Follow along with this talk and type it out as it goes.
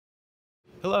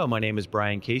Hello, my name is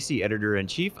Brian Casey,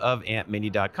 editor-in-chief of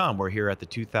AntMini.com. We're here at the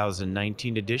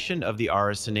 2019 edition of the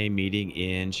RSNA meeting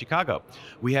in Chicago.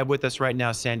 We have with us right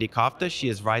now Sandy Coffta. She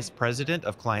is Vice President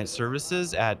of Client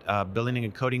Services at billing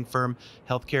and coding firm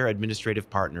Healthcare Administrative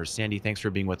Partners. Sandy, thanks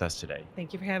for being with us today.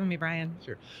 Thank you for having me, Brian.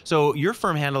 Sure. So your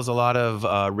firm handles a lot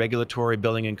of regulatory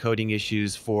billing and coding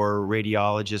issues for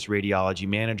radiologists, radiology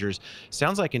managers.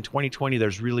 Sounds like in 2020,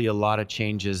 there's really a lot of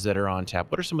changes that are on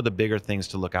tap. What are some of the bigger things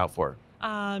to look out for?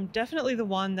 Definitely the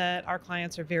one that our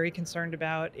clients are very concerned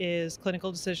about is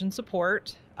clinical decision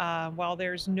support. While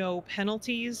there's no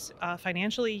penalties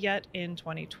financially yet in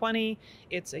 2020,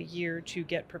 it's a year to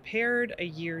get prepared, a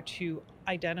year to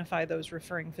identify those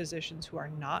referring physicians who are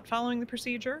not following the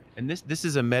procedure. And this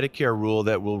is a Medicare rule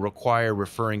that will require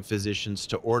referring physicians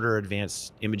to order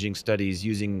advanced imaging studies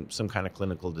using some kind of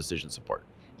clinical decision support.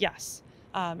 Yes.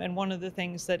 And one of the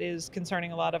things that is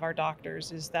concerning a lot of our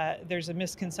doctors is that there's a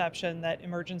misconception that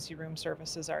emergency room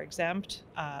services are exempt.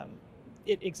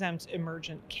 It exempts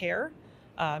emergent care,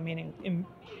 meaning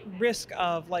risk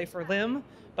of life or limb,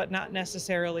 but not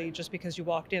necessarily just because you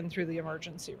walked in through the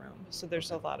emergency room. So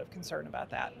there's a lot of concern about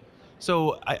that.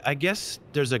 So I guess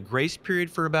there's a grace period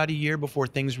for about a year before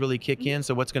things really kick in.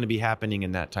 So what's going to be happening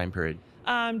in that time period?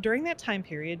 During that time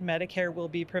period, Medicare will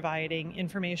be providing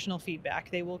informational feedback.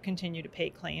 They will continue to pay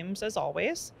claims as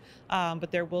always,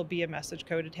 but there will be a message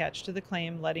code attached to the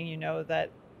claim letting you know that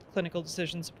clinical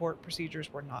decision support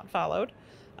procedures were not followed,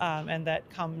 and that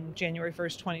come January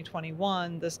 1st,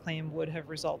 2021, this claim would have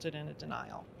resulted in a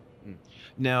denial.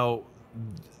 Now,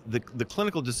 the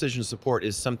clinical decision support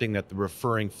is something that the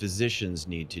referring physicians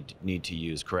need to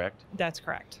use, correct? That's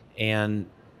correct. And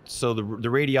so the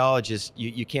radiologist,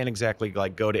 you can't exactly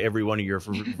like go to every one of your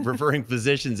referring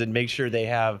physicians and make sure they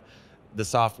have the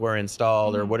software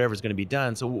installed or whatever's going to be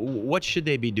done. So what should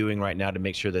they be doing right now to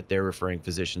make sure that their referring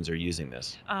physicians are using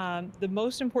this? The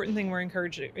most important thing we're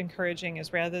encouraging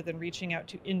is, rather than reaching out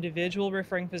to individual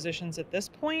referring physicians at this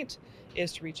point,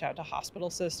 is to reach out to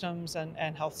hospital systems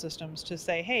and health systems to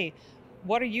say, hey,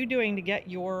 what are you doing to get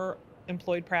your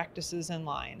employed practices in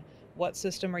line? What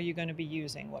system are you going to be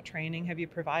using? What training have you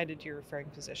provided to your referring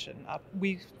physician?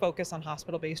 We focus on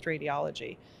hospital-based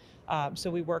radiology. So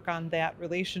we work on that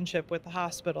relationship with the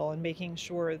hospital and making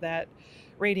sure that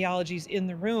radiology is in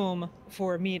the room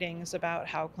for meetings about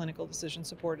how clinical decision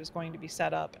support is going to be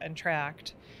set up and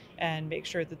tracked, and make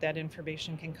sure that that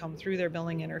information can come through their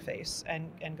billing interface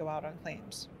and go out on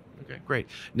claims. Okay, great.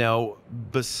 Now,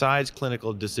 besides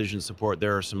clinical decision support,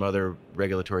 there are some other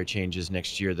regulatory changes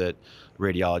next year that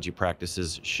radiology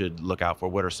practices should look out for.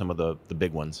 What are some of the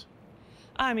big ones?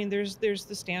 I mean, there's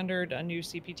the standard new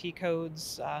CPT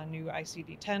codes, new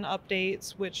ICD-10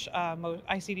 updates, which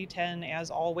ICD-10,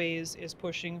 as always, is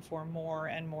pushing for more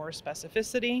and more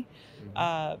specificity.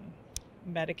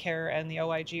 Medicare and the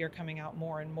OIG are coming out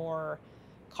more and more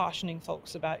cautioning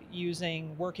folks about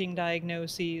using working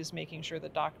diagnoses, making sure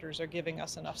that doctors are giving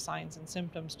us enough signs and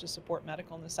symptoms to support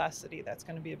medical necessity. That's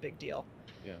going to be a big deal.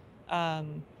 Yeah.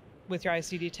 With your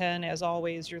ICD-10, as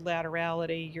always, your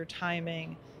laterality, your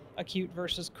timing, acute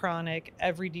versus chronic,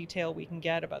 every detail we can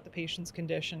get about the patient's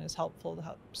condition is helpful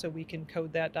so we can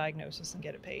code that diagnosis and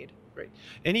get it paid. Great.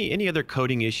 Any other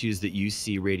coding issues that you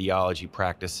see radiology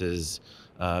practices,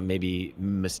 maybe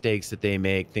mistakes that they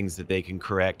make, things that they can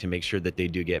correct to make sure that they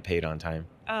do get paid on time?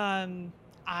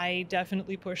 I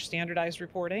definitely push standardized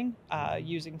reporting,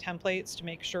 using templates to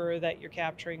make sure that you're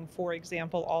capturing, for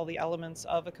example, all the elements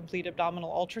of a complete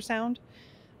abdominal ultrasound.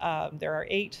 There are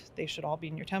 8. They should all be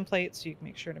in your template, so you can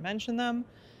make sure to mention them.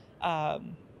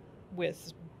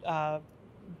 With vascular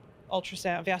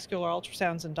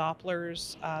ultrasounds and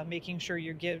Dopplers, making sure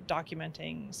you're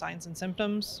ddocumenting signs and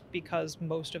symptoms, because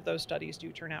most of those studies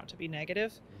do turn out to be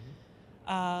negative.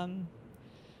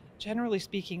 Generally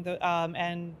speaking,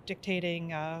 and dictating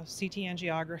CT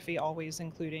angiography, always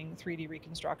including 3D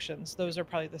reconstructions. Those are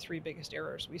probably the 3 biggest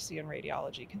errors we see in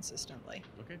radiology consistently.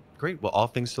 Okay, great. Well, all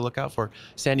things to look out for.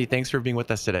 Sandy, thanks for being with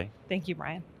us today. Thank you,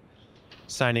 Brian.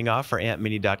 Signing off for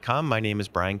AntMini.com, my name is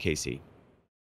Brian Casey.